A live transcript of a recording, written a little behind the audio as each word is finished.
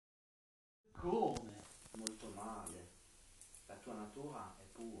tua natura è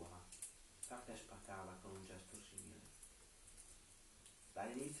pura, perché spacarla con un gesto simile?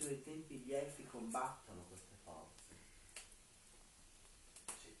 Dall'inizio dei tempi gli elfi combattono queste forze.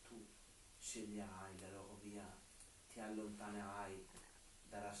 Se tu sceglierai la loro via, ti allontanerai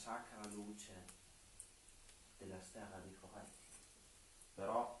dalla sacra luce della terra di corretti.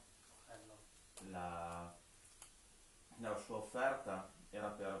 Però la sua offerta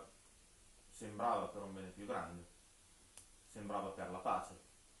sembrava per un bene più grande, sembrava per la pace.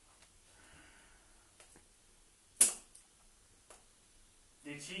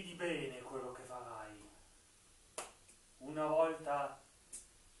 Decidi bene quello che farai. Una volta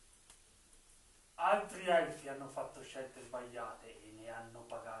altri elfi hanno fatto scelte sbagliate e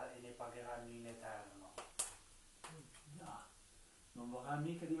ne pagheranno in eterno. No, non vorrà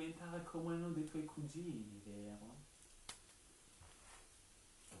mica diventare come uno dei tuoi cugini, vero?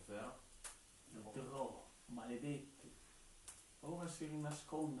 Ovvero? I Dohor, maledetti. Ora si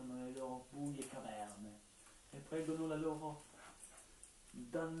nascondono nelle loro buie caverne e pregano la loro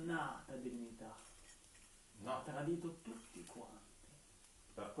dannata divinità. No, Ha tradito tutti quanti.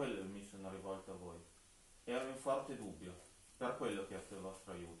 per quello mi sono rivolto a voi. Ero in forte dubbio, per quello ho chiesto il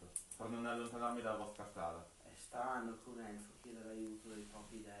vostro aiuto, per non allontanarmi dalla vostra strada. È strano che un elfo chieda l'aiuto dei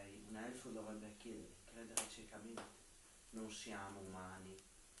propri dei. Un elfo dovrebbe credere ciecamente. Non siamo umani.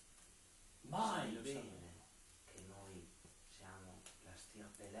 Mai Sai lo bene sapremo. che noi siamo la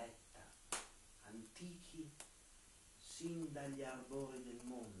stirpe eletta, antichi sin dagli arbori del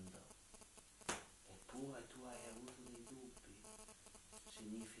mondo. Eppure tu hai avuto dei dubbi.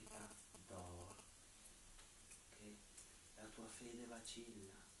 Significa, Dohor, che la tua fede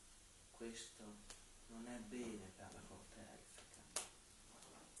vacilla. Questo non è bene per la corte elfica.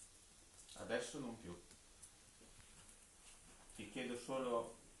 Adesso non più. Ti chiedo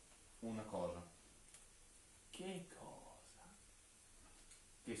solo una cosa, Che cosa?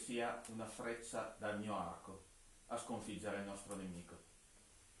 che sia una freccia dal mio arco a sconfiggere il nostro nemico.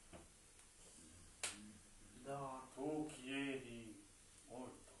 Dohor, Tu chiedi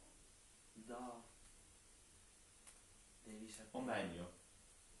molto. Dohor, devi O sapere meglio,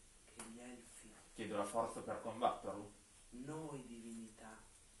 che gli elfi, chiedo la forza per combatterlo. noi divinità,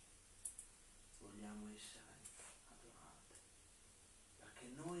 vogliamo essere adorate, perché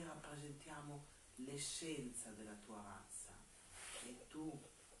noi rappresentiamo l'essenza della tua razza e tu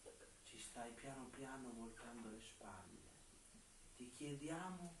ci stai piano piano voltando le spalle. Ti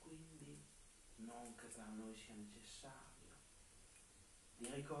chiediamo quindi, non che per noi sia necessario, di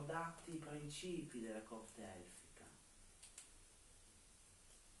ricordarti i principi della corte elfica,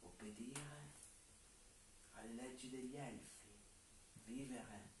 obbedire alle leggi degli elfi,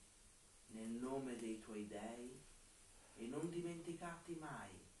 vivere nel nome dei tuoi dei e non dimenticarti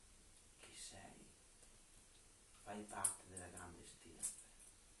mai chi sei. Fai parte della grande stirpe,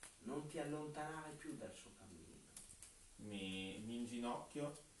 non ti allontanare più dal suo cammino. Mi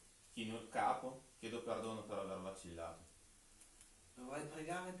inginocchio, chino il capo, chiedo perdono per aver vacillato. Dovrai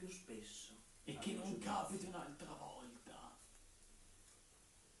pregare più spesso. E che non capiti un'altra volta.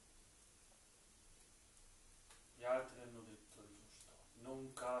 Gli altri hanno detto il giusto.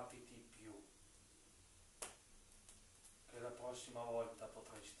 Non capiti più. Che la prossima volta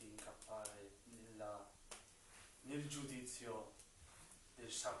potresti incappare nel giudizio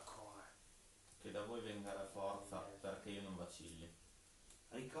del sacro re. Che da voi venga la forza perché io non vacilli.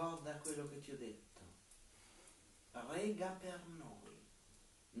 Ricorda quello che ti ho detto. Prega per noi.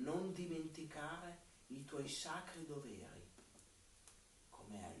 Non dimenticare i tuoi sacri doveri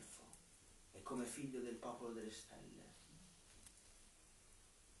come elfo e come figlio del popolo delle stelle.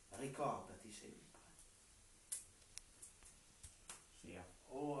 Ricordati sempre. Sia.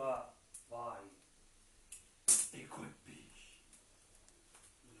 Ora vai. E colpisci.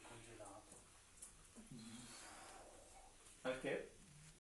 Il congelato. Perché?